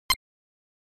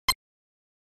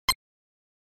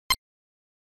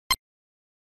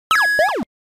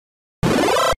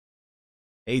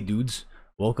Hey dudes,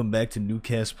 welcome back to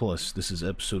Newcast Plus. This is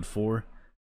episode 4.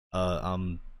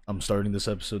 I'm starting this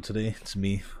episode today. It's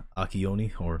me,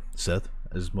 Akioni, or Seth,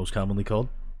 as most commonly called.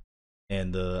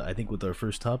 And I think with our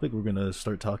first topic, we're gonna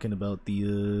start talking about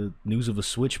the news of a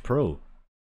Switch Pro.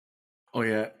 Oh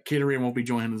yeah, Catering won't be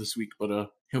joining this week, but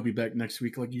he'll be back next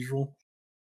week like usual.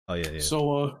 Oh yeah.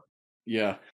 So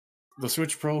yeah, the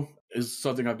Switch Pro is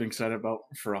something I've been excited about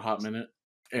for a hot minute,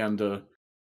 and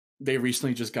they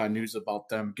recently just got news about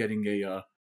them getting a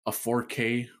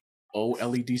 4K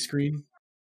OLED screen,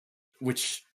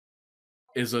 which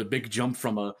is a big jump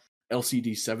from a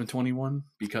LCD 721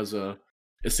 because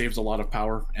it saves a lot of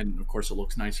power and of course it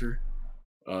looks nicer.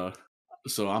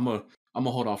 So I'm a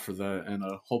hold off for that, and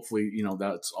hopefully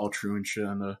that's all true and shit.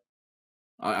 And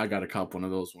I gotta cop one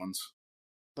of those ones,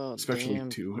 Oh, especially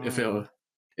damn too fine.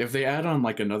 if they add on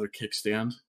like another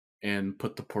kickstand and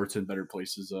put the ports in better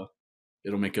places,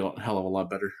 it'll make it a hell of a lot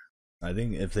better. I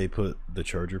think if they put the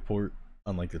charger port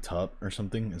on like the top or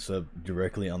something instead of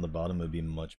directly on the bottom, it'd be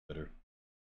much better.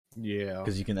 Yeah.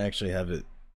 Because you can actually have it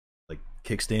like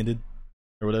kickstanded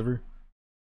or whatever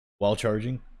while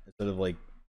charging instead of like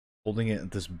holding it at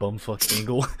this bumfuck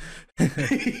angle.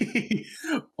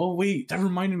 Oh wait, that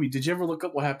reminded me. Did you ever look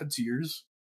up what happened to yours?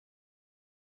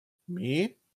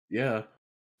 Me? Yeah,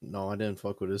 No, I didn't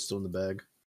fuck with it. It's still in the bag.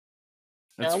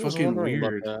 that's I was fucking wondering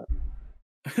about weird. that.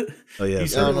 Oh yeah, He I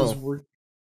said don't it was know.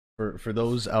 work. for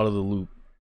those out of the loop,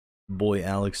 boy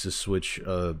Alex's Switch,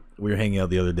 we were hanging out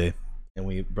the other day and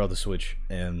we brought the Switch,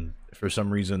 and for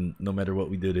some reason, no matter what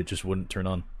we did, it just wouldn't turn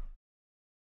on.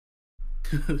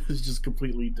 It's just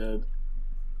completely dead.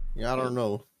 Yeah, I don't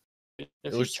know. If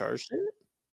It you was- charged it?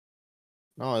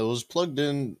 No, it was plugged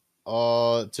in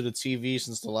to the TV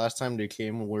since the last time they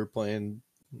came when we were playing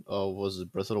was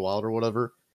it Breath of the Wild or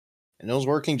whatever. And it was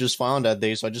working just fine that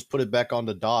day, so I just put it back on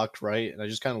the dock, right? And I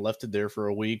just kind of left it there for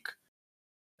a week.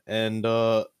 And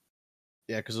yeah,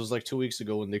 because it was like 2 weeks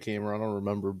ago when they came around, I don't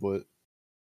remember, but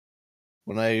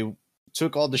when I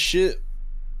took all the shit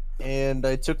and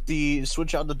I took the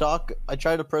Switch out the dock, I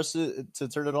tried to press it to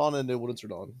turn it on and it wouldn't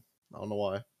turn on. I don't know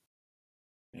why.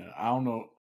 Yeah, I don't know.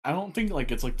 I don't think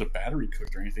like it's like the battery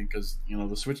cooked or anything because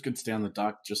the Switch could stay on the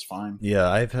dock just fine. Yeah,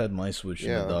 I've had my Switch in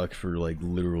Yeah. the dock for like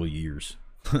literal years.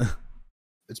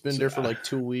 It's been So, there for like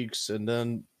 2 weeks, and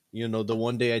then the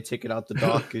one day I take it out the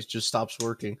dock, it just stops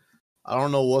working. I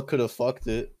don't know what could have fucked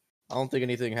it. I don't think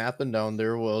anything happened down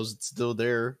there. Well, it's still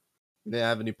there. They didn't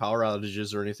have any power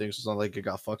outages or anything, so it's not like it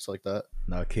got fucked like that.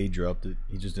 Nah, K dropped it.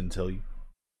 He just didn't tell you.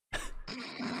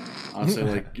 Honestly,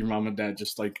 like your mom and dad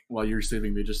just like while you're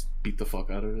sleeping, they just beat the fuck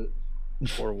out of it.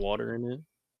 Pour water in it?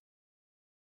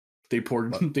 They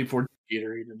poured What? they poured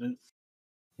Gatorade in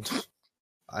it.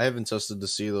 I haven't tested to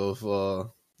see though if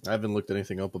I haven't looked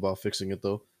anything up about fixing it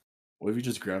though. What if you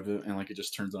just grabbed it and like it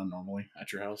just turns on normally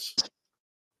at your house?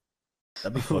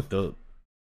 That'd be fucked up.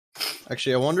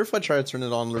 Actually, I wonder if I try to turn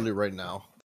it on literally right now.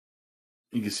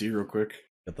 You can see real quick.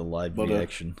 Got the live But,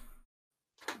 reaction.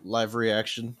 Live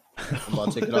reaction. I'm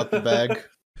about to take it out the bag.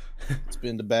 It's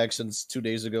been in the bag since 2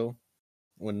 days ago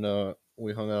when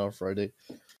we hung out on Friday.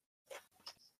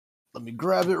 Let me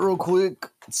grab it real quick.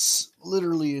 It's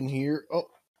literally in here. Oh,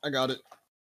 I got it.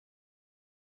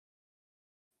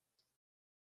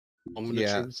 Moment of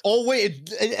Yeah. truth. Oh wait,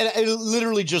 it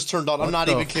literally just turned on. I'm What not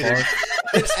the even kidding. fuck?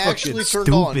 It That's actually fucking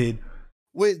turned on. stupid.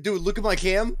 Wait, dude, look at my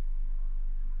cam.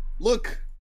 Look.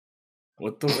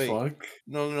 What the Wait. fuck?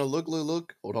 No,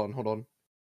 look. Hold on.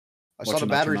 I saw Watch the it not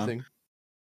battery turn on. thing.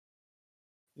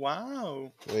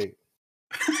 Wow. Wait.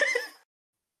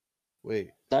 Wait.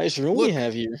 Nice room Look. we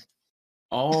have here.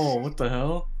 Oh, what the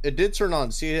hell? It did turn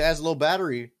on. See, it has a low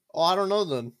battery. Oh, I don't know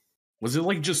then. Was it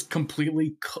like just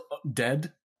completely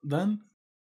dead then?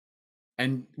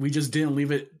 And we just didn't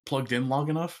leave it plugged in long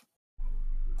enough?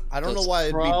 I don't know That's why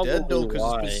it'd be dead though, probably because it's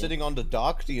why. been sitting on the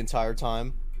dock the entire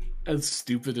time. That's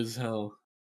stupid as hell.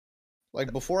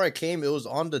 Like before I came, it was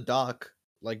on the dock,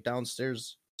 like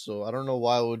downstairs. So I don't know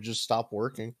why it would just stop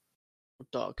working.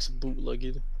 Docs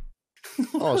bootlegged.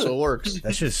 Oh, so it works.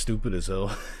 That's just stupid as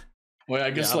hell. Wait, I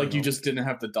guess I don't like you know. just didn't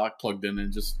have the dock plugged in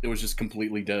and it was just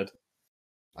completely dead.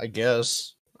 I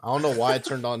guess. I don't know why it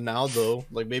turned on now though.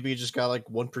 Like maybe it just got like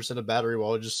 1% of battery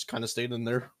while it just kind of stayed in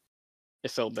there.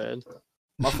 It felt bad.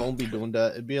 My phone be doing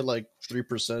that. It'd be at like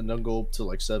 3%, then go up to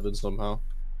like 7 somehow.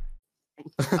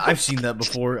 I've seen that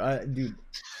before. I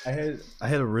had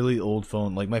a really old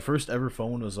phone. Like my first ever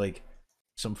phone was like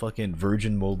some fucking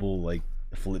Virgin Mobile like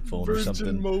flip phone or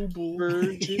something. Mobile.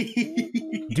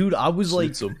 Dude, I was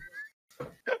like Suits 'em.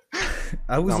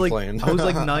 I was No, I'm like playing. I was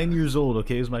like 9 years old,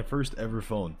 okay? It was my first ever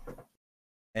phone.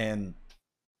 And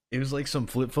it was like some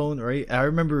flip phone, right? I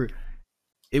remember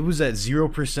It was at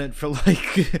 0% for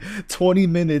like 20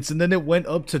 minutes, and then it went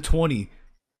up to 20.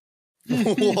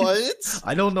 What?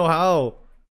 I don't know how.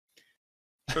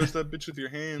 Press that bitch with your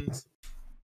hands.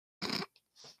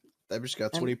 That bitch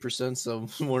got 20%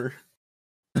 somewhere.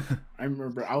 I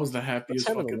remember I was the happiest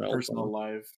What's happening fucking with person iPhone?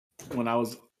 alive when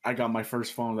I got my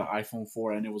first phone, the iPhone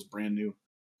 4, and it was brand new.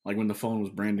 Like when the phone was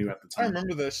brand new at the I time.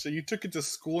 remember that shit. You took it to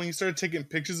school and you started taking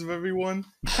pictures of everyone.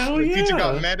 Hell The yeah! teacher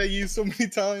got mad at you so many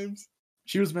times.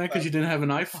 She was mad because you didn't have an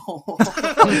iPhone.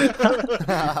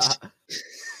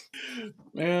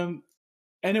 Man,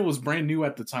 and it was brand new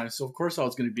at the time, so of course I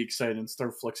was gonna be excited and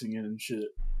start flexing it and shit.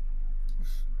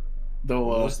 Though,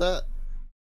 What was that?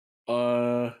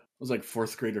 it was like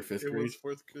 4th grade or 5th It grade. was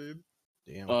 4th grade.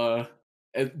 Damn. But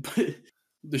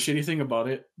the shitty thing about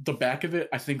it, the back of it,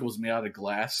 I think was made out of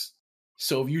glass.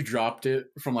 So if you dropped it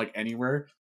from like anywhere,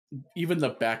 even the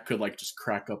back could like just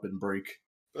crack up and break.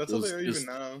 But that's It how was they are just-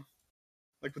 even now.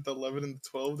 Like with the 11 and the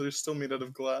 12, they're still made out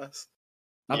of glass.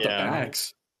 Not Yeah. the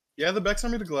backs. Yeah, the backs are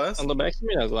made of glass. On the back of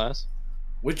me, that glass.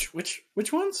 Which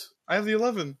ones? I have the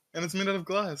 11, and it's made out of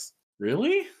glass.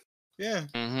 Really? Yeah.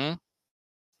 Mm-hmm.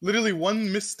 Literally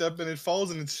one misstep and it falls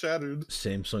and it's shattered.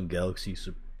 Samsung Galaxy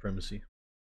supremacy.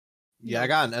 Yeah, I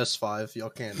got an S5.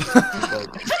 Y'all can't.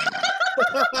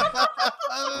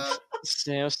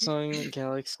 Samsung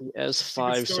Galaxy You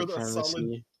S5 could store a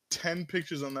supremacy. 10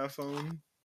 pictures on that phone.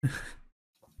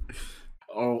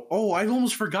 Oh, I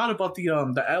almost forgot about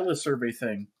the Atlas survey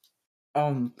thing.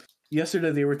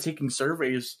 Yesterday they were taking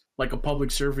surveys, like a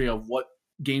public survey of what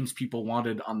games people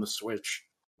wanted on the Switch,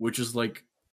 which is like,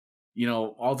 you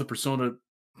know, all the Persona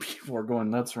people are going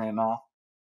nuts right now.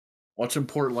 Watch them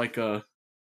port like a,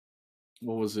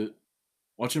 what was it?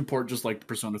 Watch them port just like the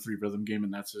Persona 3 rhythm game,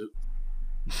 and that's it.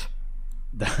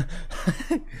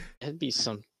 It'd be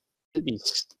stupid,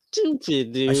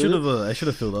 dude. I should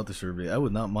have filled out the survey. I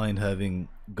would not mind having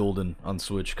Golden on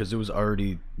Switch because it was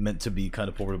already meant to be kind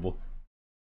of portable.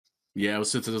 Yeah,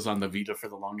 since it was on the Vita for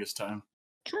the longest time.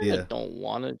 Kinda Yeah. don't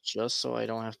want it just so I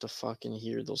don't have to fucking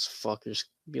hear those fuckers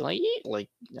be like, "Yeah," like,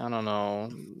 I don't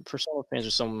know. Persona fans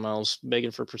or someone else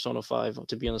begging for Persona 5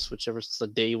 to be on the Switch ever since the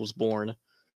day it was born.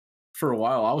 For a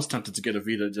while, I was tempted to get a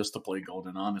Vita just to play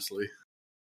Golden, honestly.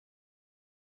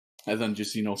 And then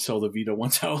just, you know, sell the Vita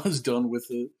once I was done with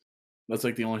it. That's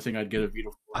like the only thing I'd get a Vita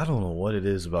for. I don't know what it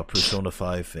is about Persona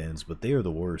 5 fans, but they are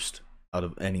the worst out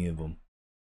of any of them.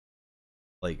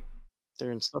 Like,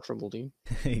 They're insufferable, dude.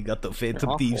 he got the Phantom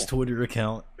awful. Thieves Twitter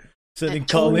account. Sending Oh,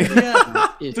 calling.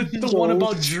 yeah. It's The one so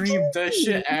about Dream, that shit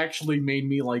stupid. actually made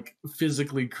me, like,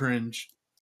 physically cringe.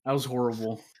 That was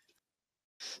horrible.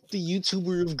 The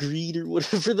YouTuber of greed or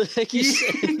whatever the heck you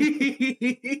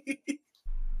said.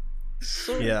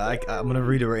 So Yeah, I'm bad. gonna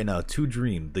read it right now. To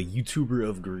Dream, the YouTuber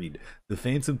of greed. The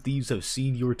Phantom Thieves have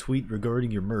seen your tweet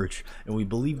regarding your merch, and we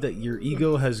believe that your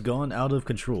ego has gone out of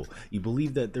control. You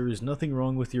believe that there is nothing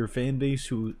wrong with your fan base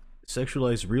who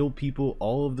sexualize real people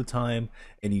all of the time,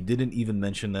 and you didn't even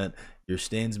mention that your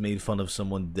stands made fun of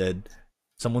someone's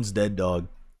dead dog.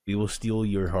 We will steal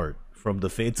your heart from the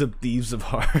Phantom Thieves of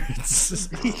Hearts.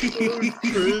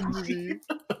 Cringy.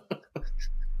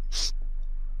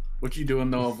 What you doing,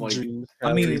 though, of, like, Dream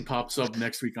I mean- Dream pops up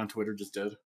next week on Twitter just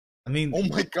dead? I mean, Oh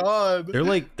my god. they're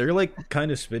like kind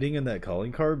of spitting in that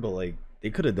calling card, but like they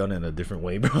could have done it in a different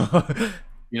way, bro.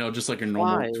 You know, just like a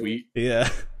normal Why? tweet. Yeah.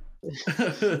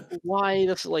 Why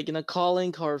the like in a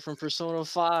calling card from Persona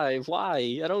 5?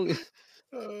 Why? I don't.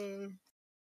 Uh,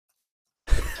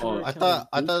 Oh, I thought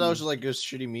that was just like a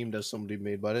shitty meme that somebody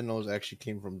made, but I didn't know it actually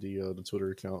came from the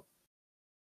Twitter account.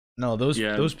 No, those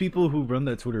Yeah. those people who run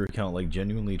that Twitter account like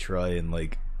genuinely try and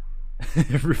like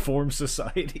reform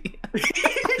society.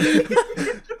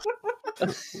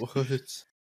 What?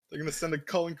 they're gonna send a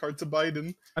calling card to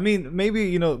Biden. I mean,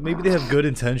 maybe they have good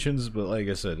intentions, but like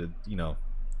I said, it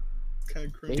Kind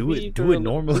of cringe. Do Maybe it- they're do it a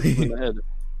little normally. in the head.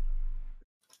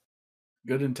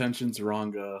 Good intentions,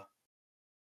 wrong,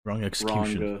 wrong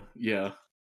execution. yeah.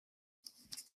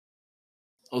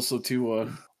 Also,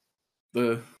 too,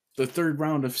 the third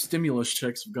round of stimulus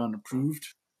checks have gotten approved.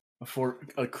 For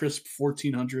a crisp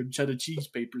 1,400 cheddar cheese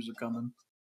papers are coming.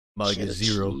 Like a Cheddar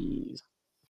zero. cheese.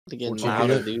 They're getting Fortune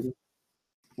louder, cookie. dude.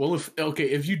 Well,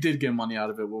 if you did get money out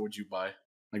of it, what would you buy?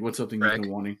 Like, what's something Crack. you've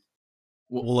been wanting?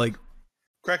 Well, like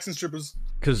Cracks and strippers.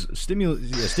 because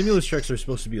stimulus checks are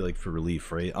supposed to be like for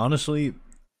relief, right? Honestly,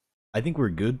 I think we're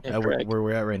good Yeah, at where correct.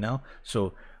 we're at right now.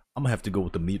 So I'm gonna have to go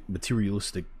with the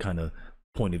materialistic kind of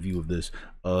point of view of this.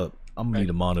 I'm gonna need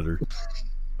a monitor,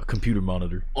 a computer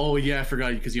monitor. Oh yeah, I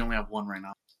forgot because you only have one right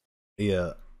now.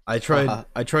 Yeah, I tried. Uh-huh.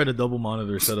 I tried a double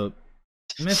monitor setup.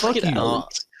 Man, fuck Look at you.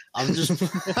 Alex. I'm just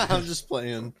I'm just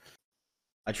playing.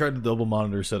 I tried the double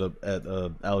monitor setup at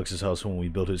Alex's house when we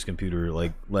built his computer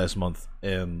like last month,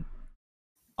 and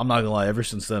I'm not gonna lie. Ever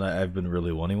since then, I've been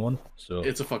really wanting one. So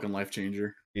It's a fucking life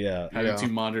changer. yeah, Having Yeah. 2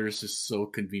 monitors is so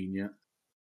convenient.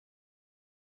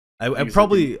 I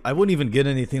Because I wouldn't even get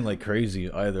anything like crazy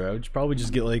either. I would probably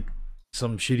just get like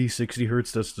some shitty 60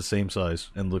 hertz that's the same size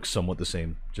and looks somewhat the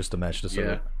same, just to match the Yeah,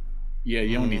 setup. yeah,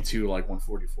 you Mhm. only need 2 like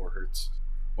 144 hertz,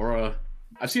 or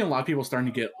I've seen a lot of people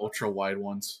starting to get ultra wide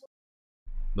ones.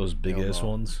 Those big Hell ass no.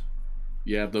 ones.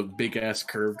 Yeah, the big ass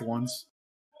curved ones.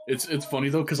 It's funny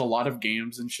though because a lot of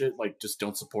games and shit like just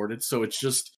don't support it, so it's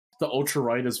just the ultra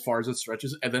wide as far as it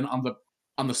stretches, and then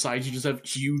on the sides you just have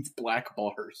huge black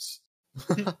bars.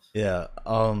 Yeah,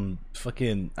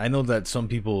 fucking. I know that some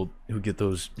people who get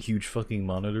those huge fucking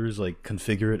monitors like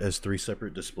configure it as 3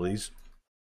 separate displays,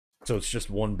 so it's just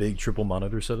one big triple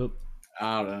monitor setup.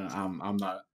 I don't know, I'm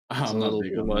not. It's I'm a not little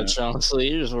big too on much, that. honestly.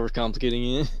 You're just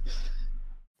overcomplicating it.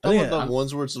 I How think about I- the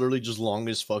ones where it's literally just long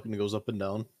as fuck and it goes up and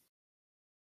down?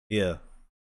 Yeah,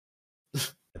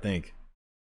 I think.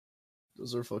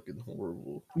 Those are fucking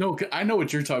horrible. No, I know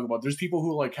what you're talking about. There's people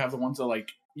who like have the ones that like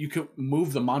you can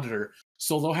move the monitor,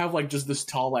 so they'll have like just this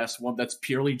tall ass one that's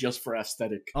purely just for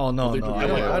aesthetic. Oh no, Well, they no, do I have,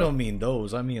 don't, like, I a- don't mean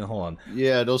those. I mean, hold on.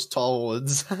 Yeah, those tall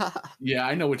ones. Yeah,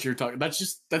 I know what you're talking.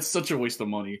 That's such a waste of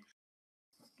money.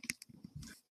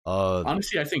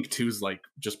 Honestly, I think 2's like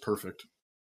just perfect.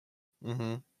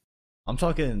 Mm-hmm. I'm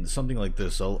talking something like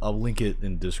this. I'll link it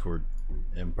in Discord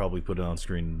and probably put it on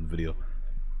screen in the video.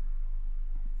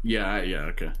 Yeah,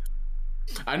 okay.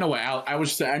 I know what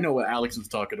I know what Alex was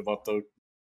talking about though.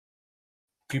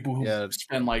 People who Yeah.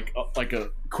 spend like a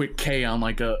quick K on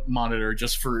like a monitor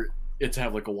just for it to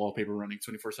have like a wallpaper running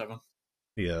 24/7.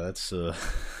 Yeah, that's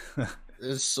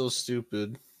It's so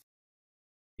stupid.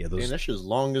 yeah, Man, those. that shit's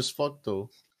long as fuck though.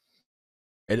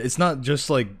 And it's not just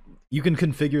like you can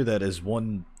configure that as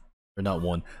one or not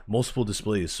one, multiple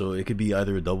displays, so it could be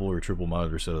either a double or triple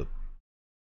monitor setup.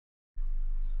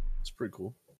 It's pretty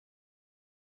cool.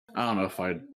 I don't know if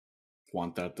I'd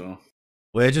want that though.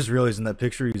 Wait, I just realized in that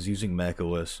picture he's using Mac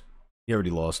OS. He already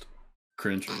lost.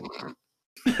 Cringe.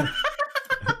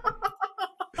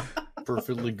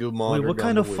 Perfectly good Wait, monitor. what down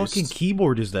kind the of fucking waist.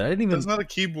 keyboard is that? I didn't even. That's not a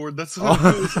keyboard. That's Oh.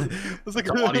 that's like It's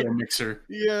an audio mixer.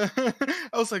 yeah.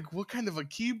 I was like, what kind of a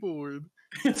keyboard?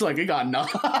 It's like it got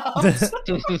knobs.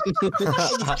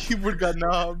 The keyboard got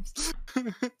knobs.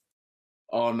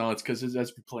 Oh no, it's because his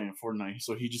dad's been playing Fortnite,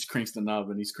 so he just cranks the knob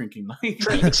and he's cranking like.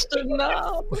 Cranks the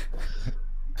knob.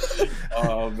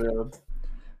 Oh man,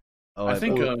 Oh, I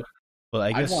think but I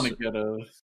I guess. want to get a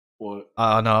what?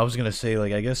 No, I was gonna say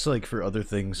like I guess like for other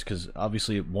things because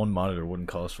obviously one monitor wouldn't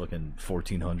cost fucking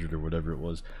 1,400 or whatever it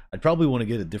was. I'd probably want to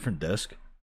get a different desk,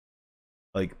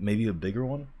 like maybe a bigger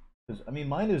one. Because I mean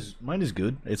mine is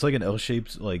good. It's like an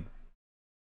L-shaped like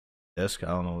desk. I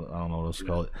don't know what else to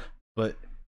call it. But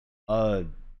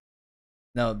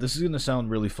now this is gonna sound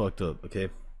really fucked up, okay?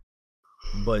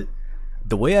 But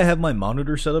the way I have my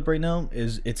monitor set up right now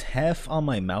is it's half on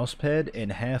my mouse pad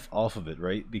and half off of it,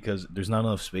 right? Because there's not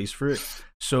enough space for it.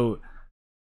 So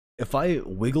if I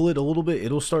wiggle it a little bit,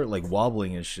 it'll start like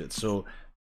wobbling and shit. So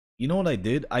you know what I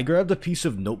did? I grabbed a piece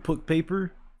of notebook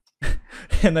paper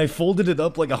and I folded it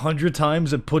up like 100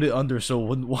 times and put it under so it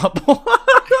wouldn't wobble.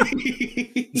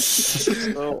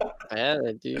 So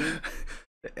bad, dude.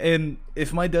 And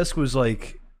if my desk was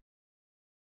like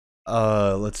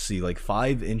let's see, like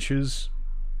 5 inches,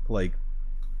 like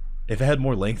if it had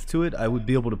more length to it, I would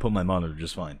be able to put my monitor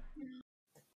just fine.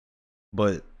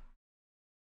 But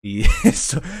yeah,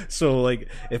 so like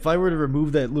if I were to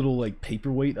remove that little like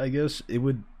paperweight, I guess it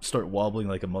would start wobbling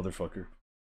like a motherfucker.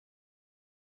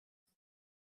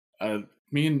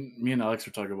 Me and Alex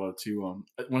were talking about it too.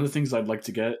 One of the things I'd like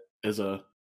to get is a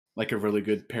really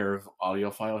good pair of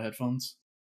audiophile headphones.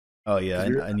 Oh yeah, 'Cause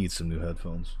you're- I need some new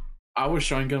headphones. I was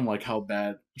showing him like how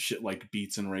bad shit like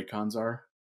Beats and Raycons are,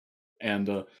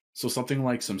 and so something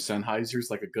like some Sennheisers,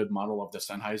 like a good model of the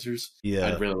Sennheisers. Yeah,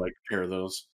 I'd really like a pair of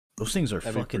those. those things are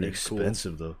That'd be fucking pretty cool.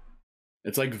 expensive though.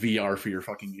 It's like VR for your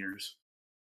fucking ears.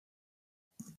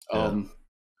 Yeah.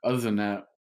 Other than that,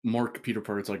 more computer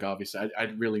parts. Like obviously,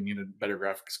 I'd really need a better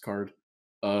graphics card.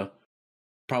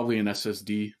 Probably an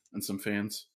SSD and some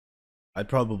fans. I'd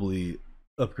probably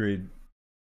upgrade.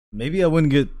 Maybe I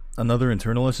wouldn't get another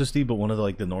internal SSD, but one of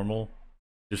the normal,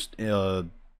 just SSDs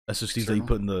that you External?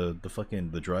 put in the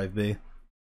fucking the drive bay.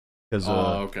 Because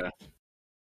Okay.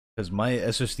 my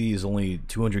SSD is only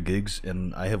 200 gigs,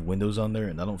 and I have Windows on there,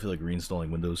 and I don't feel like reinstalling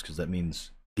Windows because that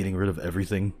means getting rid of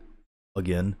everything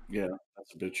again. Yeah,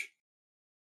 that's a bitch.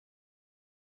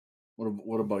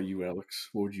 What about you, Alex?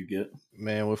 What would you get?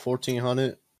 Man, with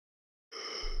 1400,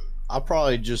 I'll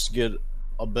probably just get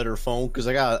a better phone because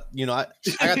I got I got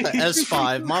the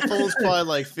S5. My phone's probably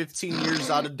like 15 years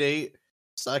out of date,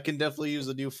 so I can definitely use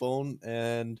a new phone.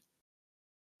 And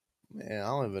man, I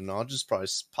don't even know. I'll just probably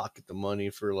pocket the money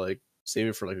for like save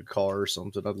it for like a car or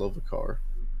something. I'd love a car.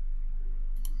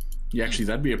 Yeah, actually,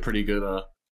 that'd be a pretty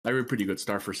good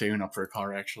start for saving up for a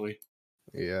car. Actually,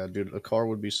 Yeah, dude, a car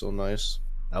would be so nice.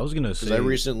 I was gonna Because say I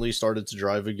recently started to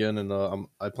drive again, and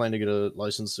I plan to get a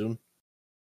license soon.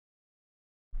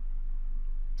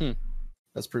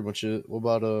 That's pretty much it. What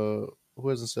about who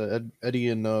hasn't said Eddie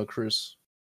and Chris?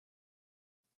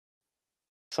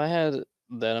 If I had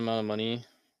that amount of money,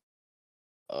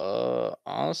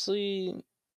 honestly,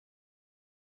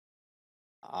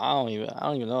 I don't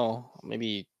even know.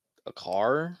 Maybe a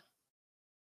car.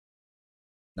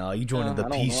 nah, you joining the I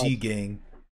don't know. PC gang.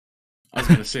 I was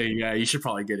gonna say, yeah, you should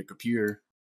probably get a computer.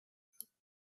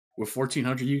 With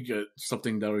 1400, you get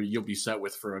something that you'll be set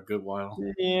with for a good while.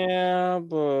 Yeah,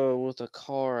 but with a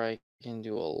car, I can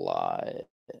do a lot.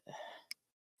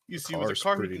 You The see, with a car's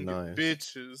car, you pretty can nice. get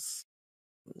bitches.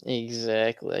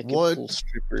 Exactly. I can What? pull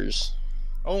strippers.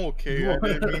 Oh, okay. I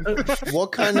didn't mean.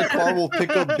 What kind of car will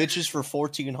pick up bitches for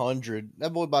 1400?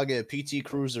 That boy about to get a PT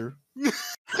Cruiser. He's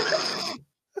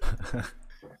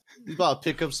about to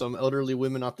pick up some elderly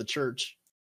women out the church.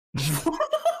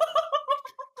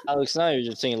 Alex, now you're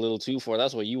just saying a little too far.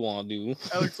 That's what you want to do.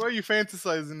 Alex, why are you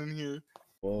fantasizing in here?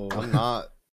 Whoa. I'm not.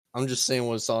 I'm just saying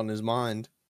what's on his mind.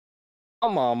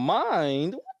 On my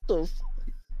mind? What the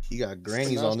He got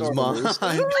grannies Now on his start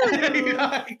mind.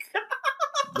 with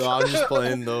No, I'm just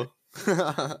playing though.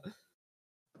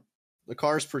 The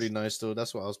car's pretty nice though.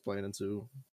 That's what I was planning to.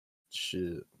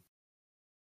 Shit.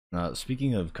 Now,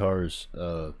 speaking of cars,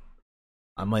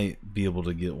 I might be able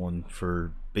to get one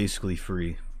for basically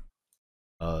free.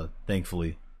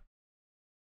 Thankfully,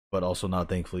 but also not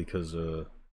thankfully because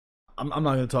I'm not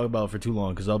gonna talk about it for too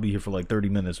long because I'll be here for like 30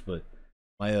 minutes. But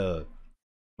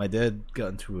my dad got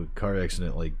into a car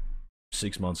accident like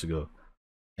 6 months ago,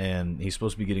 and he's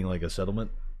supposed to be getting like a settlement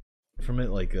from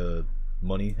it, like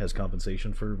money as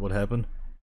compensation for what happened.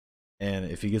 And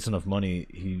if he gets enough money,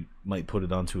 he might put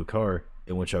it onto a car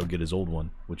in which I would get his old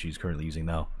one, which he's currently using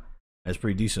now. That's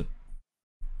pretty decent.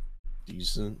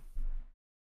 Decent.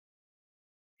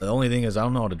 The only thing is I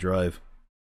don't know how to drive.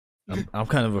 I'm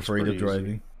kind of afraid of pretty easy.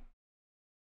 driving.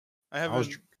 I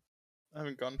was-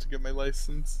 haven't gone to get my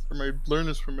license or my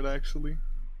learner's permit. Actually,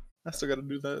 I still got to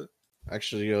do that.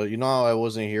 Actually, you know how I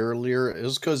wasn't here earlier? It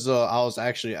was because I was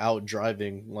actually out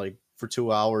driving like for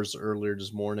 2 hours earlier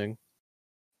this morning.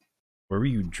 Where were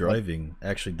you driving?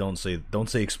 Actually, don't say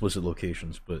explicit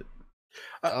locations, but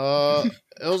It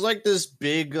was like this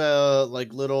big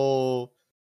like little.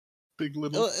 Big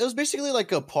little. It was basically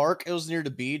like a park. It was near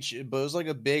the beach, but it was like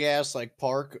a big ass like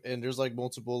park, and there's like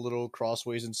multiple little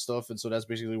crossways and stuff. And so that's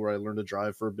basically where I learned to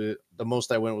drive for a bit. The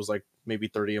most I went was like maybe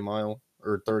 30 a mile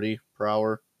or 30 per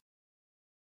hour.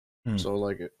 Hmm. So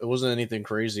like it wasn't anything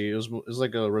crazy. It was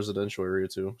like a residential area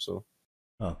too. So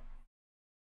oh,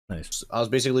 nice. I was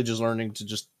basically just learning to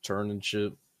just turn and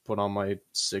shit, put on my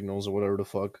signals or whatever the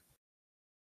fuck.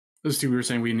 Those two, we were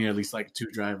saying we need at least like 2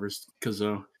 drivers because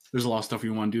there's a lot of stuff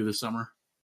we want to do this summer.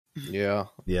 Yeah,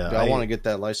 Yeah, I want to get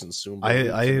that license soon. But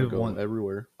it's I gonna go want-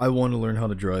 everywhere. I want to learn how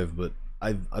to drive, but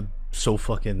I'm so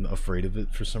fucking afraid of it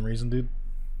for some reason, dude.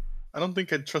 I don't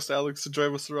think I'd trust Alex to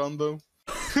drive us around though.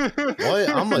 What?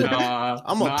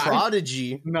 I'm a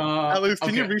prodigy. Nah, Alex,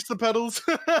 can you okay. reach the pedals?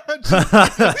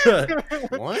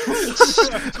 What?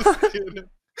 Just kidding.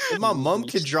 If my mom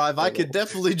could drive, I could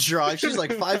definitely drive. She's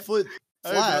like 5 foot I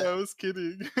flat. know, I was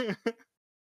kidding.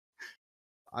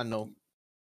 I know.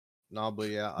 Nah, but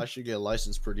yeah, I should get a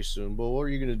license pretty soon. But what are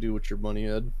you gonna do with your money,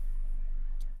 Ed?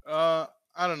 I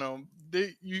don't know.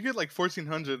 You get like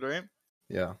 1400, right?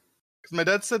 Yeah. Because my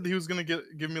dad said he was gonna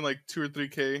give me like 2 or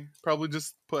 3K. Probably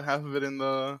just put half of it in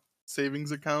the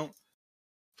savings account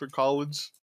for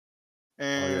college. Oh yeah,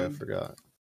 I And forgot.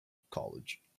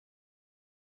 College.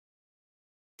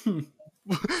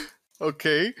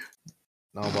 okay,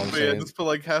 No, but I'm but yeah, saying. just put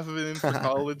like half of it in for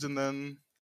college, and then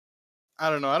I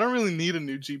don't know. I don't really need a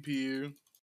new GPU.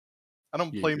 I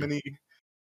don't play Yeah. many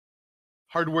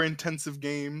hardware intensive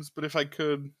games, but if I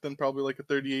could, then probably like a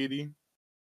 3080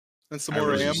 and some I more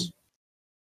really RAM. just-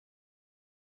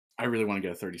 I really want to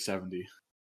get a 3070.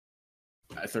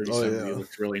 A 3070 yeah.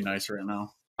 looks really nice right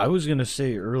now. I was gonna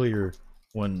say earlier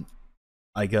when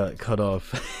I got cut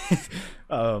off,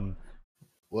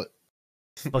 What?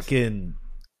 fucking,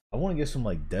 I want to get some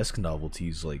like desk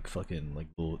novelties, like fucking like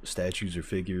little statues or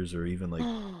figures or even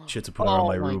like shit to put around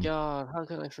my Oh my room. god, how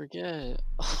could I forget?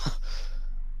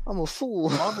 I'm a fool.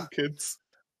 Model kits.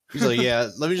 He's like, yeah,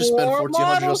 let me just spend More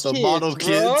 1400 on some model kits.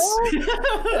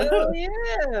 Hell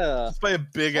yeah! Just buy a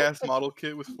big ass model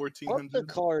kit with What the 1400.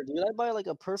 car, dude? I buy like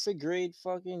a perfect grade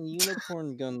fucking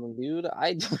unicorn Gundam, dude.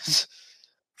 I just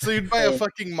So you'd buy a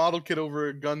fucking model kit over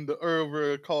a gun or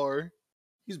over a car.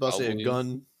 He's about to say a Probably.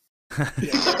 gun.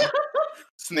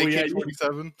 Snake yeah,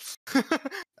 47.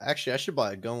 Actually, I should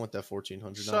buy a gun with that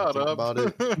 1400. Now I Shut think up. about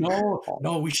it.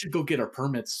 No, we should go get our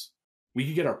permits. We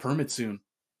could get our permits soon.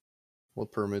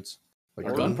 What permits? Like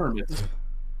Our a gun gun? permits.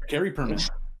 Carry permit.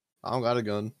 I don't got a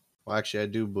gun. Well, actually, I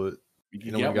do, but You you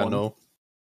can know what you get gotta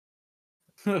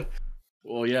one. know.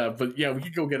 Well, yeah, but yeah, we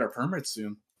could go get our permits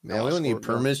soon. Man, Oh, we don't need sport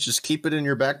gun. permits. Just keep it in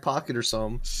your back pocket or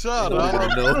something. Shut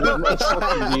Nobody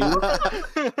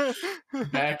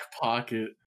up. Back pocket.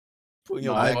 Put in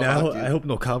your No, back I pocket. hope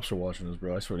no cops are watching this,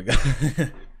 bro. I swear to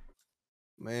God.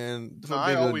 Man, what No, they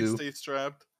I gonna always do? stay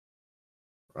strapped.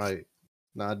 Right.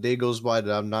 Nah, a day goes by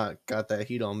that I'm not got that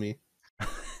heat on me.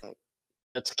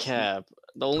 that's cap.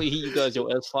 The only heat you guys, your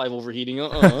S5 overheating.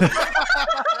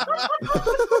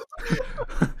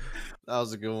 That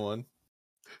was a good one.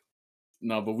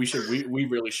 No, but we should. We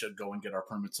really should go and get our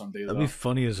permits someday. That'd Though. be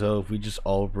funny as hell if we just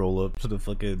all roll up to the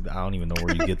fucking. I don't even know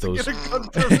where you get To those. get a gun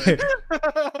permit.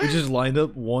 We just lined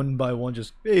up one by one.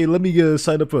 Just hey, let me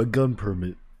sign up for a gun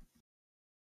permit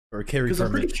or a carry Because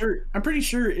I'm permit. pretty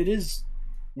sure it is.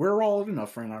 We're all old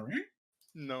enough right now, right?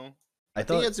 No. I I think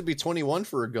thought you have to be 21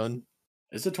 for a gun.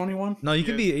 Is it 21? no, you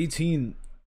can Yeah. be 18.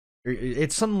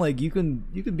 It's something like you can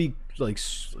be like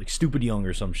stupid young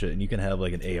or some shit, and you can have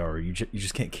like an AR. You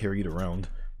just can't carry it around.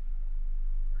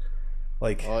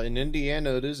 Like In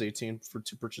Indiana, it is 18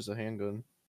 to purchase a handgun.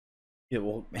 yeah,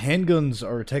 well, handguns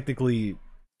are technically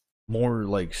more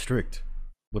like strict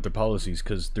with their policies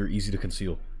because they're easy to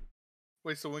conceal.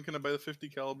 Wait, so when can I buy the 50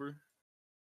 caliber?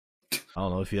 I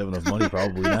don't know if you have enough money,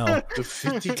 probably now. The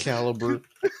 50 caliber.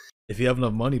 If you have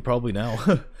enough money, probably now.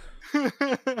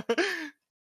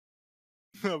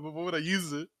 No, but what would I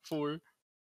use it for?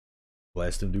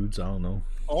 Blasting dudes, I don't know.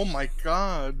 Oh my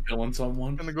god. Killing someone?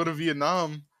 I'm gonna go to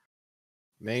Vietnam.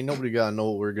 Man, ain't nobody gotta know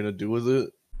what we're gonna do with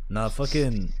it. Nah,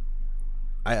 fucking.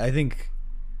 I think.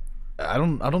 I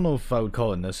don't know if I would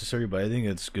call it necessary, but I think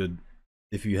it's good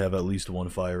if you have at least one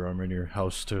firearm in your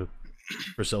house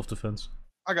for self defense.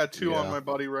 I got two on Yeah. my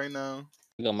body right now.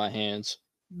 I got my hands.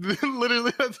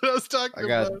 Literally, that's what I was talking I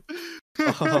got- about.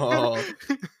 Oh.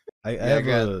 I Yeah, I have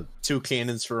got 2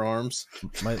 cannons for arms.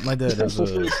 my dad has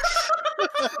a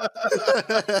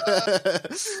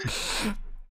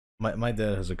my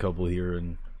dad has a couple here,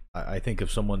 and I think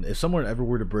if someone ever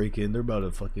were to break in, they're about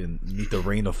to fucking meet the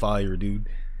rain of fire, dude.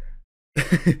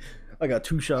 I got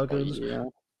 2 shotguns. Yeah.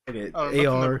 I got I don't know, nothing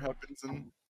AR. ever happens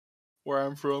in where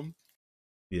I'm from.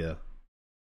 Yeah.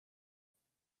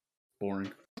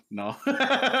 Boring. No.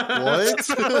 What?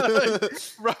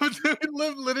 Robin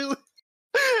live literally.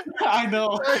 I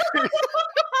know.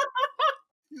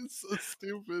 He's so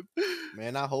stupid.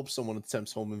 Man, I hope someone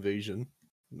attempts home invasion.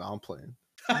 No, I'm playing.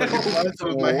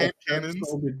 With my hand cannons.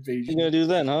 What you gonna do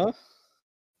then, huh?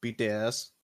 Beat their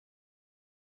ass.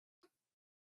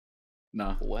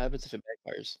 Nah. What happens if it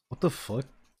backfires? What the fuck?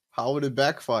 How would it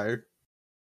backfire?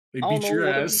 They I don't beat know your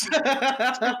what it ass.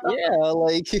 Yeah,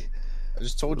 like I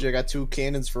just told you I got 2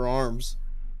 cannons for arms.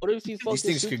 what if he fucking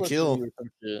things could suplexes kill. you or some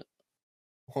shit?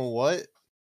 Oh, what?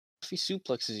 If he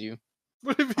suplexes you?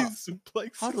 What if he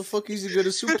suplexes? How the fuck is he gonna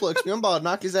suplex me? I'm about to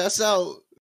knock his ass out.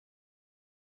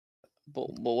 But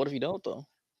what if you don't though?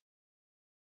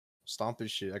 Stomp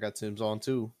his shit. I got Tim's on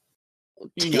too.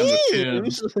 You got the Damn!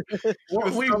 Timbs.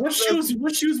 Wait, what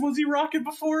shoes was he rocking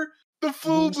before? The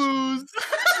FUBUs.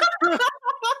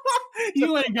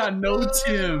 You ain't got no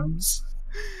Timbs.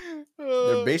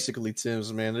 They're basically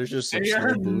Tim's, man. They're just some They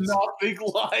are slow boots. nothing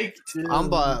like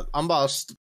Timbs.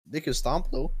 They can stomp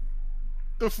though.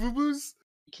 The FUBUs.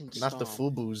 You can Not the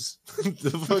stomp. FUBUs. the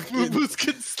The fucking FUBUs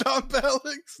can stomp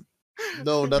Alex.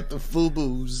 no, not the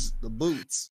FUBUs. The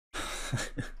boots.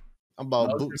 I'm about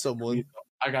to No, boot someone.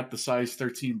 I got the size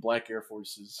 13 black Air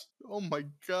Forces. Oh my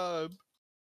god.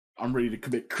 I'm ready to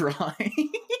commit crime.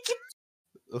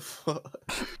 The fuck?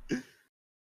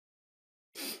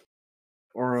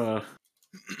 Or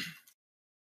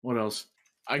what else?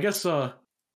 I guess if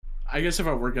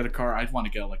I were to get a car, I'd want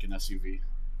to get like an SUV.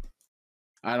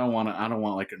 I don't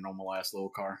want like a normal ass little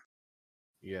car.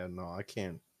 Yeah, no, I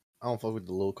can't. I don't fuck with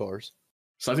the little cars.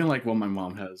 Something like what my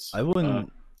mom has. I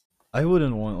wouldn't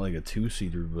want like a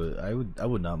 2-seater, but I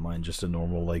would not mind just a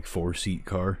normal like 4-seat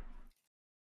car.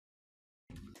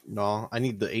 No, I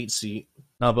need the 8-seat.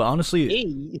 No, but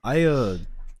honestly, Hey,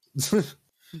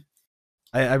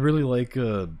 I I really like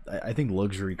I think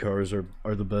luxury cars are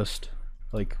the best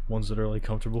like ones that are like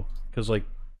comfortable, because like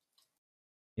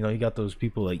you know you got those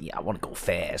people like, yeah, I want to go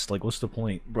fast. Like, what's the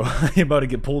point, bro? You're about to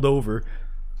get pulled over.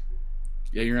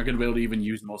 Yeah, you're not gonna be able to even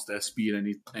use most of that speed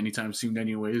anytime soon,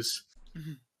 anyways.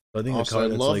 I think Also, a car I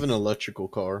that's love like, an electrical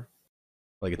car.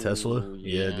 like a Tesla. Ooh,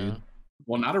 Yeah, yeah. dude.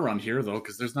 Well, not around here though,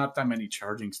 because there's not that many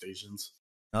charging stations.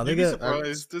 Now they You'd be got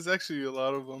surprised. There's actually a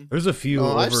lot of them. there's a few.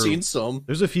 Oh, over, I've seen some.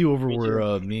 There's a few over Me where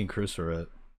too. me and Chris are at.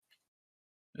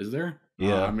 Is there?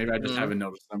 Yeah. Maybe I just Mhm. haven't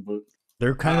noticed them, but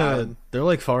They're kind of Um, they're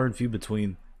like far and few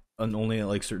between, and only at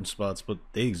like certain spots, but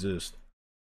they exist.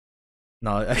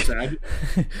 No, Sad.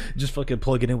 just fucking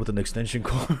plug it in with an extension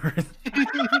cord.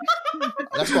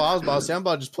 That's what I was about to say. I'm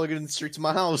about to just plug it in straight to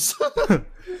my house.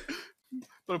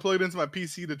 But I plugged into my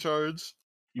PC to charge.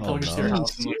 you Oh, plug into your no.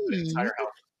 house and like, the entire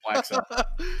house blacks out.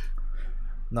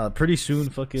 Nah, pretty soon,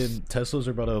 fucking Teslas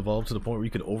are about to evolve to the point where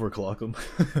you can overclock them.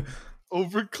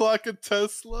 Overclock a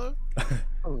Tesla?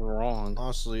 Wrong.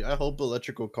 Honestly, I hope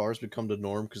electrical cars become the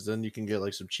norm because then you can get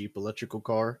like some cheap electrical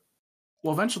car.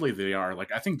 Well, eventually they are.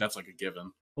 Like, I think that's like a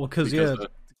given. Well, because Because, yeah,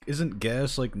 isn't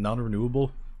gas like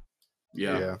non-renewable?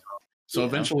 Yeah. So Yeah.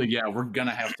 eventually, yeah, we're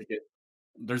gonna have to get.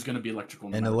 There's gonna be electrical.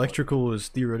 no And matter what. electrical is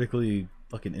theoretically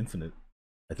fucking infinite,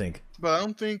 I think. But I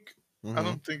don't think Mhm. I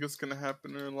don't think it's gonna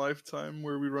happen in our lifetime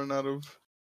where we run out of.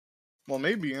 Well,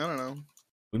 maybe I don't know.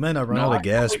 We might not run No, out I of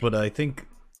gas, think- but I think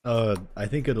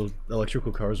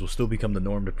electrical cars will still become the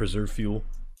norm to preserve fuel.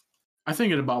 I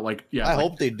think in about like I like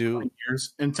hope they do. 20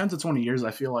 years. In 10 to 20 years,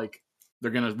 I feel like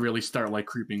they're gonna really start like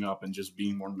creeping up and just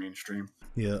being more mainstream.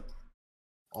 Yeah.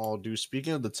 Oh, dude,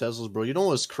 speaking of the Teslas, bro, you know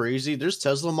what's crazy? There's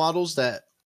Tesla models that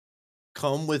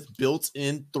come with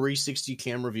built-in 360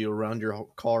 camera view around your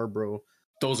car, bro.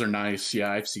 Those are nice. Yeah,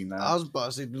 I've seen that. I was about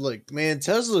to say, dude, like, man,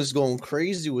 Tesla's going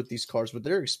crazy with these cars, but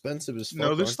they're expensive as fuck.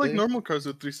 No, there's aren't like they? normal cars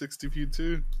with 360 view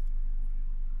too.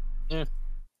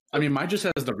 I mean, mine just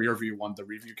has the rear view one, the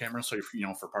review camera, so if,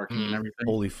 for parking and Mm. everything,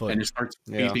 Holy fuck. and it starts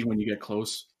Yeah. beeping when you get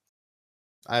close.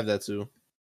 I have that too.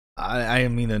 I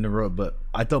didn't mean to interrupt, but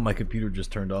I thought my computer just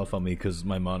turned off on me because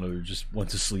my monitor just went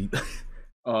to sleep.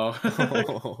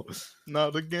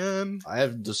 Not again. I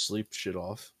have the sleep shit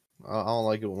off. I don't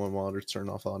like it when my monitor turn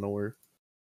off out of nowhere.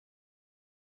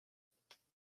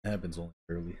 It happens only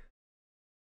early.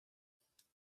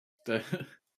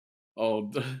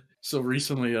 So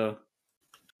recently,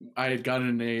 I had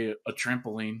gotten a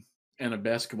trampoline and a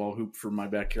basketball hoop for my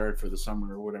backyard for the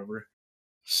summer or whatever.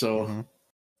 So Mhm.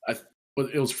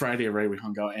 it was Friday, right? We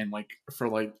hung out, and like for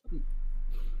like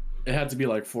it had to be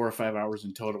like 4 or 5 hours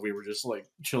in total. We were just like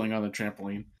chilling on the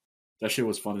trampoline. That shit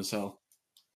was fun as hell.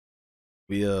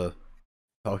 We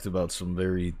talked about some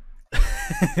very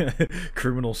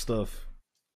criminal stuff.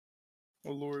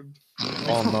 Oh lord.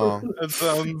 Oh no. That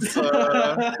sounds.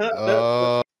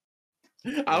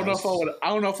 I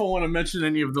don't know if I want to mention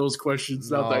any of those questions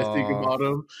now that I think No. about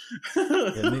them.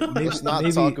 Yeah, maybe, Let's not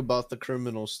maybe, talk about the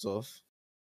criminal stuff.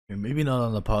 maybe not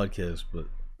on the podcast, but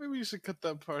Maybe you should cut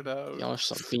that part out. Y'all are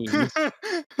something. Like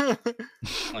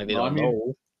they No, I don't mean-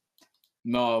 know.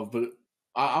 No, but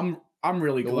I'm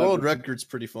really The glad. world that- record's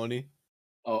pretty funny.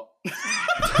 Oh.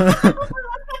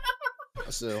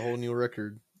 That's a whole new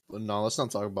record. But no, let's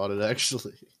not talk about it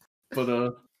actually. But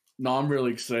no, I'm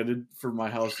really excited for my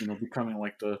house, becoming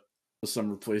like the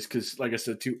summer place. Because, like I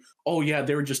said, too. Oh yeah,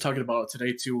 they were just talking about it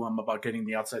today too. About getting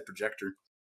the outside projector.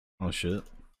 oh shit.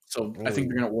 So I think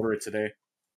they're gonna order it today.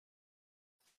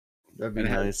 That'd be And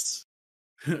have- nice.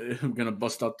 I'm gonna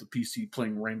bust out the PC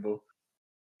playing Rainbow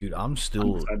Dude, I'm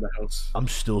still inside the house. I'm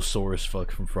still sore as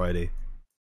fuck from Friday.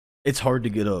 It's hard to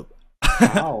get up.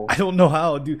 How? I don't know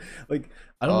how, dude. Like,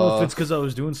 I don't know if Uh. it's because I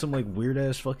was doing some like weird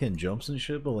ass fucking jumps and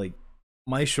shit, but like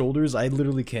my shoulders, I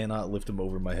literally cannot lift them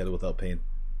over my head without pain.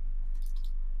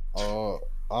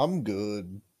 I'm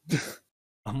good.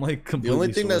 I'm like The completely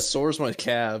only thing sore. that sores my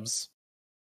calves.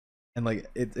 And like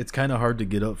it's kind of hard to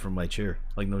get up from my chair.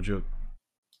 Like, no joke.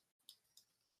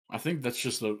 I think that's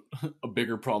just a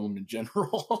bigger problem in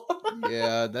general.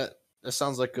 Yeah, that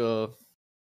sounds like a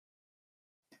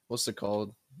what's it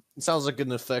called? It sounds like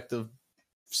an effect of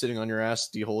sitting on your ass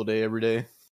the whole day every day.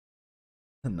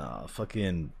 Nah,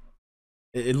 fucking.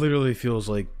 It literally feels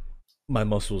like my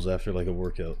muscles after like a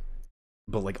workout,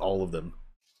 but like all of them.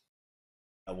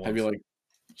 At once. Have you like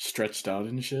stretched out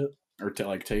and shit, or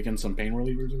taken some pain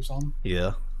relievers or something?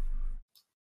 Yeah.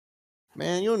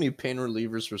 Man, you don't need pain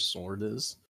relievers for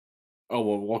soreness. Oh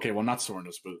well, okay, well not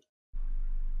soreness, but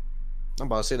I'm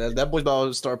about to say that boy's about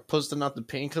to start posting out the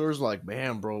painkillers. Like,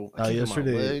 man, bro, I can't feel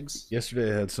my legs.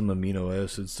 Yesterday I had some amino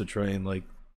acids to try and like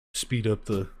speed up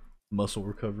the muscle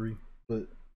recovery, but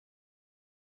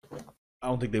I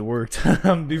don't think they worked.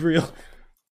 I'm be real.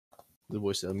 The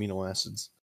voice of amino acids.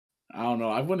 I don't know.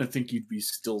 I wouldn't think you'd be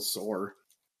still sore.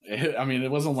 I mean,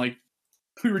 it wasn't like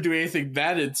we were doing anything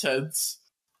that intense.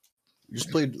 You just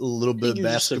played a little bit of You're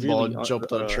just basketball severely and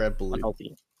jumped on a trampoline.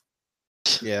 unhealthy.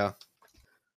 Yeah.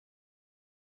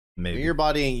 Maybe. Your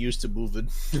body ain't used to moving.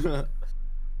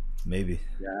 Maybe.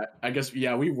 Yeah, I guess.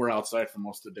 Yeah, we were outside for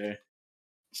most of the day.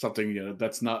 Something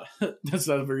that's not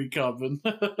very common.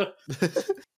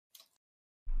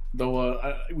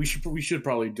 Though we should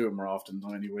probably do it more often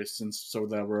though, anyway, so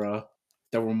that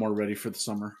we're more ready for the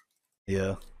summer.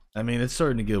 Yeah. I mean, it's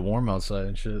starting to get warm outside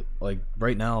and shit. Like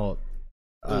right now.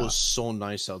 It was so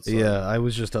nice outside. Yeah, I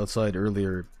was just outside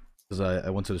earlier because I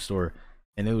went to the store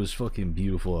and it was fucking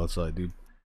beautiful outside, dude.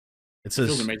 It It feels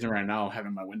says amazing right now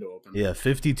having my window open. yeah,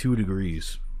 52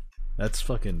 degrees. That's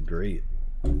fucking great.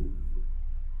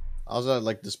 I was at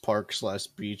like this park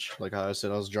 / beach, like how I said.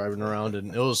 I was driving around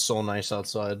and it was so nice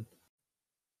outside.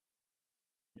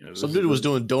 Yeah, Some dude was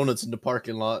doing donuts in the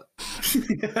parking lot.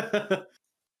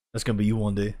 That's gonna be you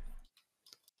one day.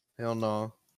 Hell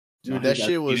no. No, Dude, he that got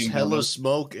shit was eating hella donuts.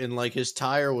 smoke and like his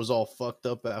tire was all fucked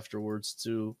up afterwards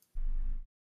too.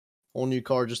 Whole new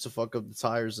car just to fuck up the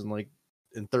tires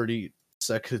in 30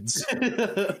 seconds.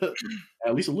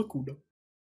 At least it looked cool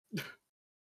though.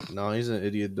 No, he's an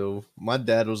idiot though. My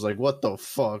dad was like, "What the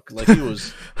fuck?" Like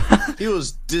he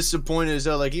was disappointed as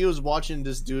hell. Like he was watching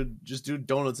this dude just do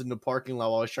donuts in the parking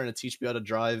lot while I was trying to teach me how to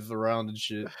drive around and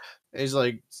shit. And he's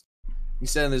like, he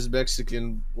said in his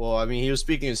Mexican. Well, I mean, he was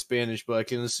speaking in Spanish, but I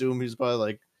can assume he's probably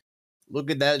like, "Look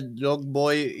at that young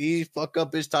boy. He fuck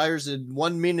up his tires in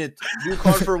 1 minute. New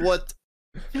car for what?"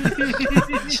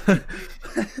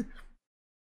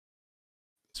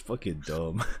 It's fucking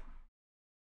dumb.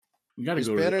 We gotta His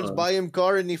go. parents buy him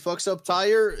car and he fucks up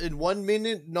tire in 1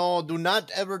 minute. No, do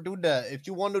not ever do that. If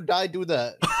you want to die, do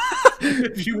that.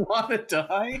 If you want to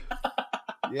die.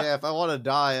 Yeah, if I want to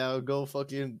die, I would go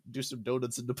fucking do some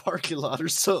donuts in the parking lot or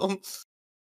something.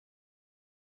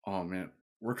 Oh man,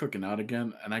 we're cooking out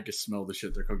again, and I can smell the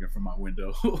shit they're cooking from my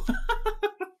window. Alright,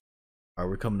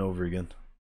 we're coming over again.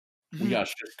 We got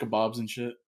shish kebabs and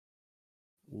shit.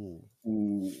 Ooh,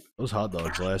 Ooh, Those hot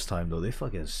dogs last time though, they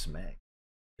fucking smack.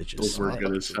 Bitches. Those were smack.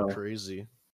 good as hell. crazy.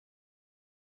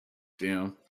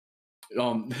 damn.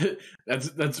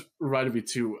 That's reminded me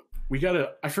too. We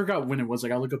gotta. I forgot when it was.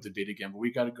 Like I look up the date again, but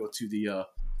we gotta go to the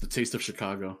Taste of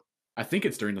Chicago. I think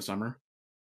it's during the summer,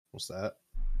 What's that?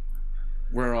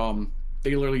 where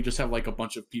they literally just have like a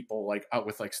bunch of people like out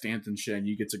with like stands and shit, and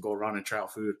you get to go around and try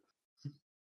out food.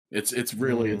 It's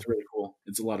really cool.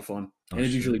 It's a lot of fun, Oh, and it's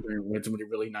shit. usually during when it's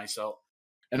really nice out.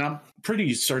 And I'm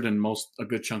pretty certain a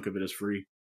good chunk of it is free.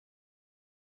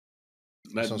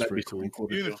 Sounds That'd be pretty something cool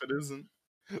to Even do. if it isn't.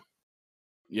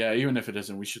 Yeah, even if it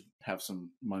isn't, we should have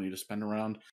some money to spend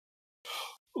around.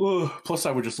 Ugh, plus,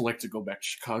 I would just like to go back to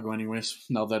Chicago anyways,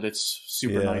 now that it's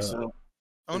super Yeah. nice out.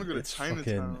 I want to go to It's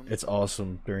Chinatown. fucking, it's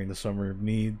awesome during the summer.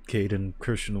 Me, Kate, and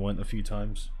Christian went a few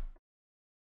times.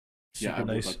 Yeah, I Super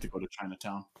would nice. like to go to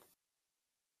Chinatown.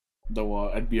 Though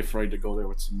I'd be afraid to go there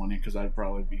with some money because I'd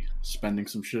probably be spending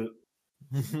some shit.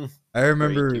 I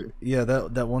remember, Breaking. yeah,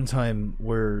 that one time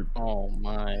where Oh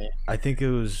my, I think it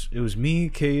was me,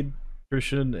 Cade,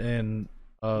 Christian, and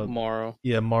tomorrow.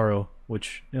 yeah, Morrow,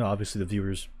 which obviously the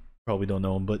viewers probably don't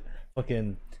know him, but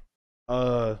fucking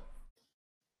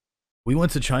we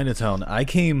went to Chinatown. I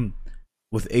came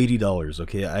with $80.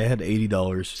 Okay, I had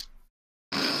 $80,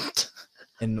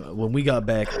 and when we got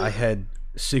back, I had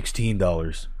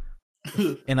 $16,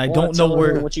 and I Wanna don't know tell where.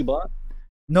 everyone what you bought.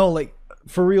 No, like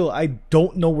for real, I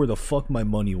don't know where the fuck my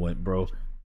money went, bro.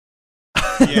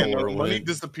 Yeah, Or no, money when-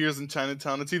 disappears in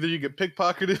Chinatown. It's either you get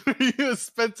pickpocketed or you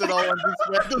spent it all on this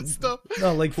random stuff.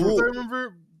 No, like Because for I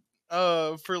remember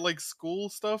for like school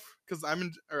stuff, because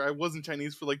I was in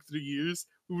Chinese for like 3 years.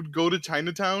 We would go to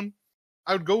Chinatown.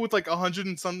 I would go with like $100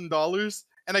 and something,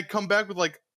 and I'd come back with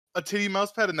like a titty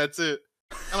mouse pad, and that's it.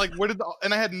 And like,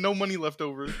 and I had no money left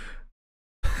over.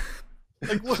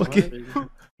 Like, what? Fucking- Where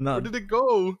no, did it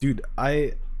go? dude,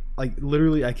 I like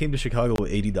literally I came to Chicago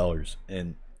with $80,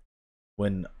 and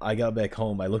when I got back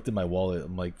home, I looked at my wallet.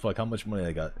 I'm like, fuck, how much money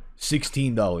I got?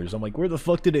 $16. I'm like, where the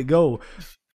fuck did it go?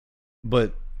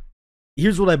 But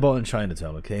here's what I bought in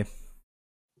Chinatown. Okay,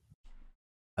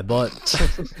 I bought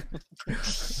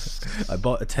I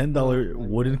bought a $10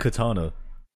 wooden katana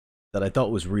that I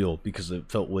thought was real because it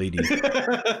felt weighty.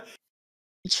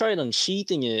 He tried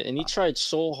unsheathing it, and he tried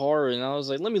so hard, and I was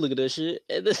like, "Let me look at this shit."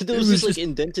 And it was was just like just-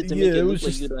 indented to yeah, make it it was look like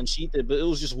just- you'd unsheath it, but it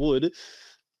was just wood.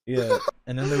 Yeah,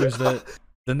 and then there was that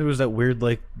Then there was that weird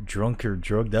like drunk or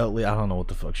drugged out lady. I don't know what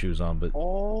the fuck she was on, but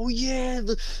Oh yeah,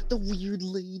 the weird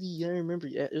lady. I remember.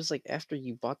 Yeah, it was like after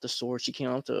you bought the sword, she came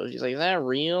up to us. She's like, "Is that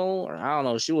real?" Or I don't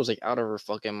know. She was like out of her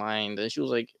fucking mind, and she was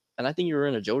like, and I think you were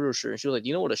in a JoJo shirt. And she was like,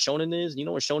 "You know what a shonen is? You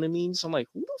know what shonen means?" I'm like,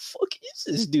 "Who the fuck is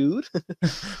this dude?"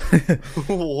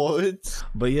 What?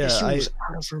 but yeah, she I was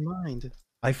out of her mind.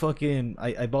 I fucking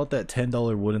I bought that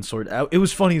 $10 wooden sword. It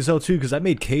was funny as hell too because I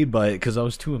made Cade buy it because I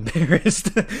was too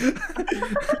embarrassed.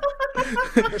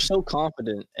 You're so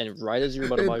confident, and right as you're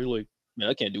about to buy, you're like, "Man,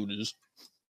 I can't do this."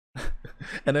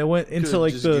 And I went into Could've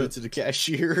like just give the it to the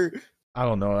cashier. I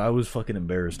don't know. I was fucking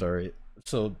embarrassed. All right,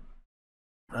 so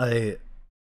I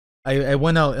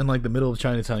went out in like the middle of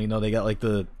Chinatown. You know, they got like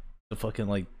the fucking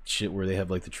like shit where they have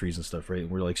like the trees and stuff, right?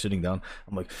 And we're like sitting down.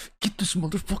 I'm like, get this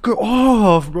motherfucker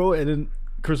off, bro. And then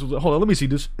Chris was like, hold on, let me see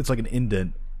this. It's like an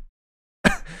indent.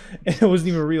 And it wasn't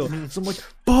even real. So I'm like,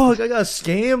 fuck, I got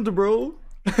scammed, bro.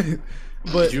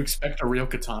 But Did you expect a real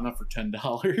katana for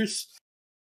 $10?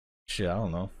 shit, I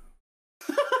don't know.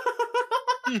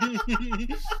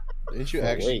 Didn't you Oh,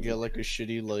 actually wait. get like a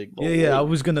shitty like Yeah, I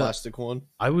was gonna plastic one?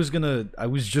 I was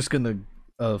just gonna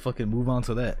fucking move on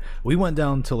to that. We went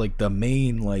down to like the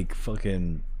main like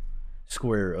fucking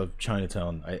square of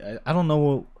Chinatown. I don't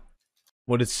know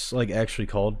what it's like actually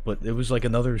called, but it was like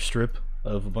another strip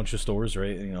of a bunch of stores,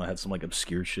 right? And, you know, it had some like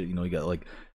obscure shit. You know, you got like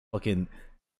fucking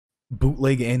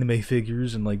bootleg anime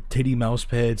figures and like titty mouse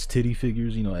pads, titty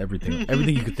figures. You know, everything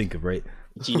you could think of, right?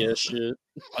 Yeah, shit.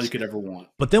 All you could ever want.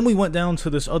 But then we went down to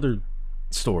this other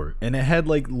store, and it had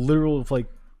like literal like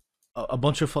a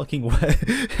bunch of fucking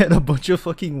had a bunch of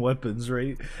fucking weapons,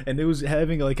 right? And it was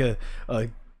having like a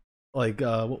like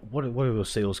what are those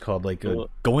sales called? Like a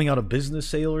going out of business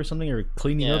sale or something, or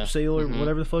cleaning Yeah. up sale or Mhm.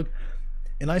 whatever the fuck.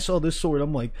 And I saw this sword.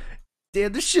 I'm like,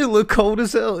 damn, this shit look cold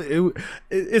as hell.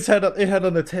 It had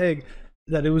on the tag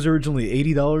that it was originally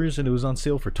 $80 and it was on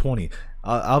sale for 20.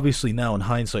 Obviously now in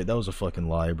hindsight that was a fucking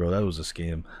lie, bro. That was a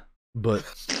scam. But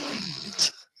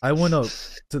I went up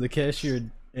to the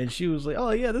cashier and she was like,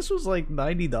 "Oh yeah, this was like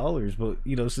 $90, but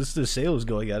you know, since the sale is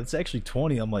going out, it's actually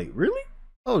 20." I'm like, "Really?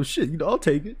 Oh shit, you know, I'll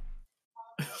take it."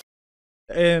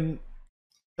 And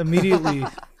immediately,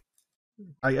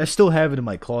 I still have it in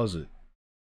my closet,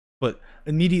 but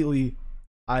immediately,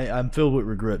 I'm filled with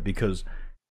regret because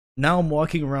now I'm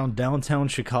walking around downtown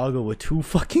Chicago with 2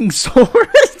 fucking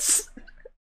swords.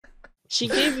 She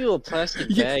gave you a plastic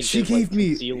Yeah, bag. she to, gave like, me-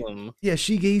 conceal 'em. Yeah,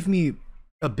 she gave me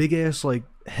a big ass like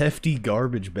hefty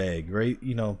garbage bag, right?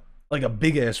 You know, like a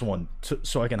big ass one,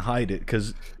 so I can hide it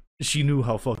because she knew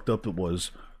how fucked up it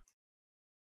was.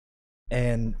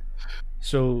 And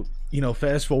so, you know,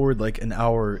 fast forward like an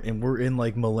hour, and we're in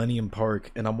like Millennium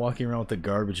Park, and I'm walking around with a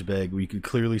garbage bag where you could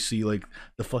clearly see like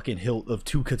the fucking hilt of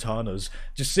 2 katanas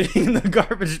just sitting in the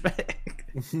garbage bag.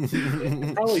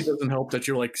 It probably doesn't help that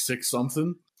you're like 6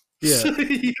 something. Yeah.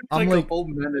 You're I'm like like- a whole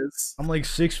menace. I'm like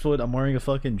 6 foot. I'm wearing a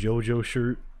fucking JoJo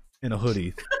shirt and a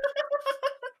hoodie,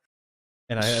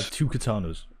 and I have 2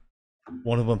 katanas.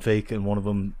 One of them fake, and one of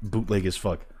them bootleg as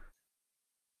fuck.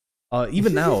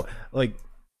 Even now, like,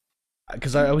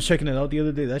 because I was checking it out the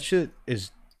other day. That shit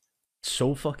is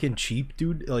so fucking cheap,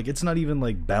 dude. Like, it's not even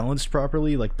like balanced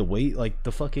properly. Like the weight, like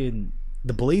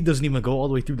the blade doesn't even go all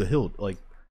the way through the hilt. Like,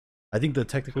 I think the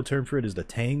technical term for it is the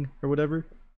tang or whatever.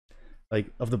 Like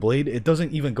of the blade, it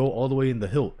doesn't even go all the way in the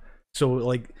hilt. So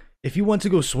like, if you want to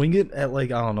go swing it at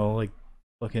like, I don't know, like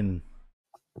fucking,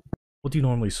 what do you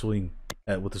normally swing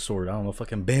at with the sword? I don't know,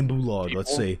 fucking bamboo log,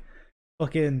 let's say.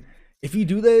 Fucking, if you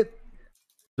do that,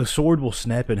 the sword will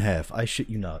snap in half. I shit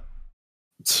you not.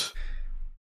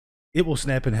 It will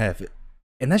snap in half.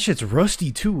 And that shit's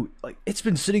rusty too. Like, it's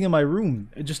been sitting in my room,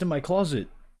 just in my closet,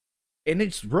 and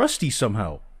it's rusty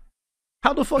somehow.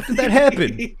 How the fuck did that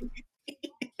happen?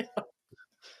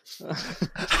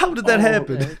 How did that Oh,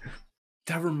 happen? man.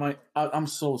 That remind. I'm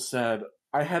so sad.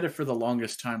 I had it for the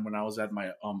longest time when I was at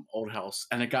my old house,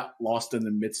 and it got lost in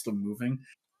the midst of moving.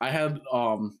 I had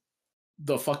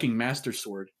the fucking master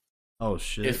sword. Oh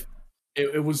shit. If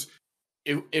it was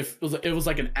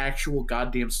like an actual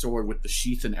goddamn sword with the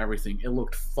sheath and everything. It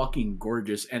looked fucking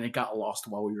gorgeous, and it got lost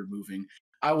while we were moving.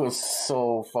 I was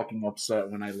so fucking upset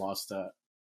when I lost that.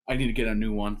 I need to get a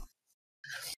new one.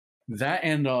 That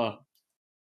and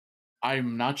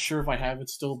I'm not sure if I have it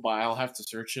still, but I'll have to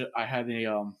search it. I had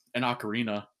an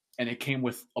ocarina, and it came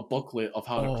with a booklet of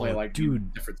how to play Oh, like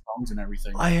dude. different songs and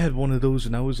everything. I had one of those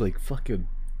and I was like fucking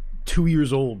 2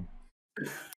 years old.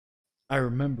 I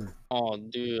remember. Oh,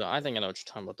 dude, I think I know what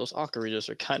you're talking about. Those ocarinas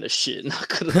are kind of shit. Not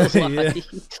gonna lie.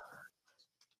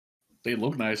 Yeah. They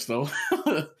look nice though.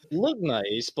 Look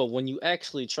nice, but when you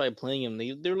actually try playing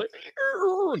them, they're like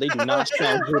they do not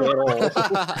sound good at all.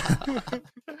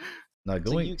 Not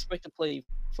So going. you expect to play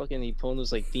fucking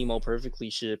Epona's like Themo perfectly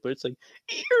shit, but it's like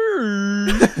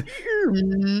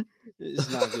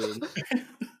it's not good. You're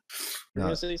Nah,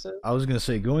 gonna say so? I was gonna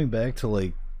say, going back to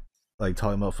like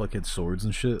talking about fucking swords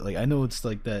and shit. Like I know it's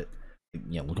like that.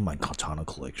 Yeah, look at my katana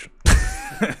collection.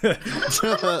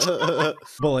 But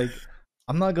like,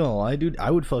 I'm not gonna lie, dude. I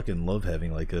would fucking love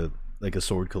having like a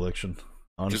sword collection. Just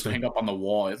Honestly, hang up on the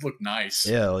wall. It looked nice.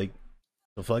 yeah, like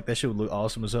the fuck, that shit would look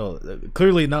awesome as hell.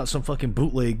 Clearly not some fucking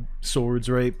bootleg swords,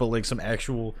 right? But like some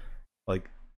actual, like,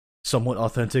 somewhat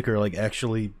authentic or like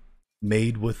actually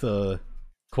made with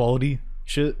quality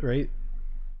shit, right?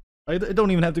 It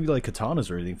don't even have to be like katanas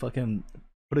or anything. Fucking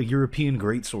put a European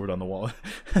greatsword on the wall.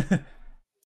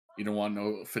 You don't want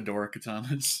no fedora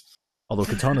katanas. Although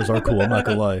katanas are cool, I'm not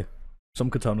gonna lie. Some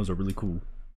katanas are really cool.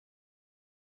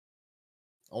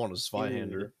 I want a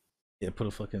Zweihander. Yeah, put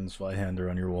a fucking Zweihander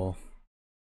on your wall.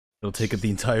 It'll take up the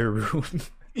entire room.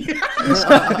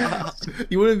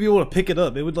 You wouldn't be able to pick it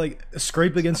up. It would like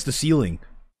scrape against the ceiling.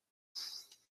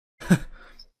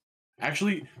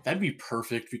 Actually, that'd be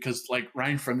perfect because like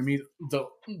right in front of me,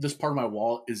 this part of my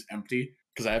wall is empty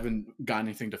because I haven't got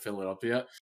anything to fill it up yet.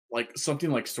 Like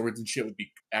something like swords and shit would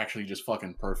be actually just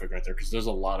fucking perfect right there because there's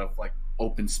a lot of like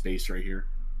open space right here.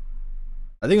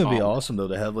 I think it'd be awesome though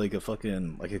to have like a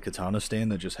fucking like a katana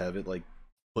stand that just have it like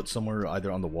put somewhere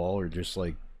either on the wall or just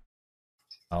like,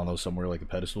 I don't know, somewhere like a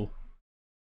pedestal.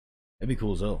 That'd be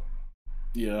cool as hell.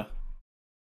 Yeah.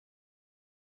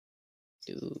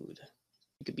 Dude,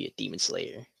 you could be a demon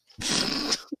slayer.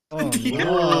 Oh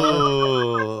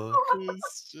Oh,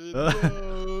 Christian,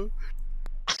 no.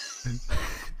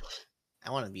 I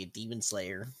want to be a demon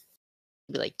slayer.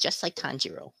 Be like just like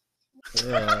Tanjiro.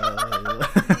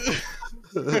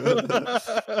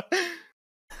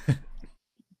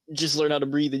 Just learn how to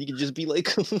breathe, and you can just be like.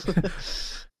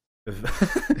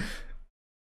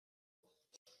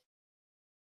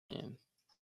 Yeah.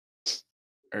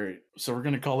 All right, so we're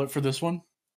gonna call it for this one.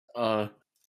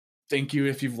 Thank you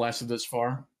if you've lasted this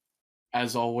far.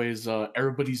 As always,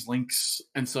 everybody's links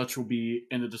and such will be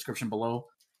in the description below,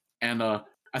 and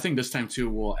I think this time too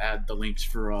we'll add the links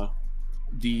for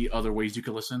the other ways you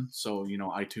can listen. So you know,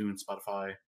 iTunes,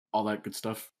 Spotify, all that good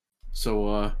stuff.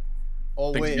 So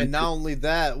Oh Thanks wait, again and not only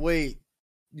that, wait,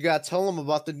 you gotta tell them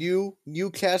about the new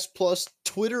Cast Plus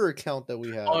Twitter account that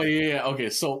we have. oh yeah, okay.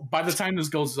 So by the time this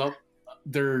goes up,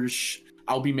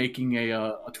 I'll be making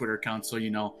a Twitter account, so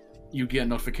you know you get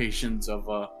notifications of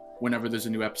whenever there's a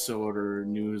new episode or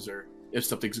news or if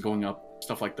something's going up,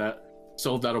 stuff like that.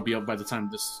 So that'll be up by the time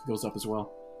this goes up as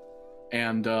well.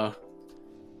 And I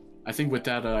think with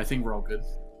that, I think we're all good.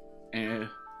 And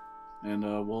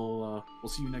we'll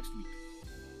see you next week.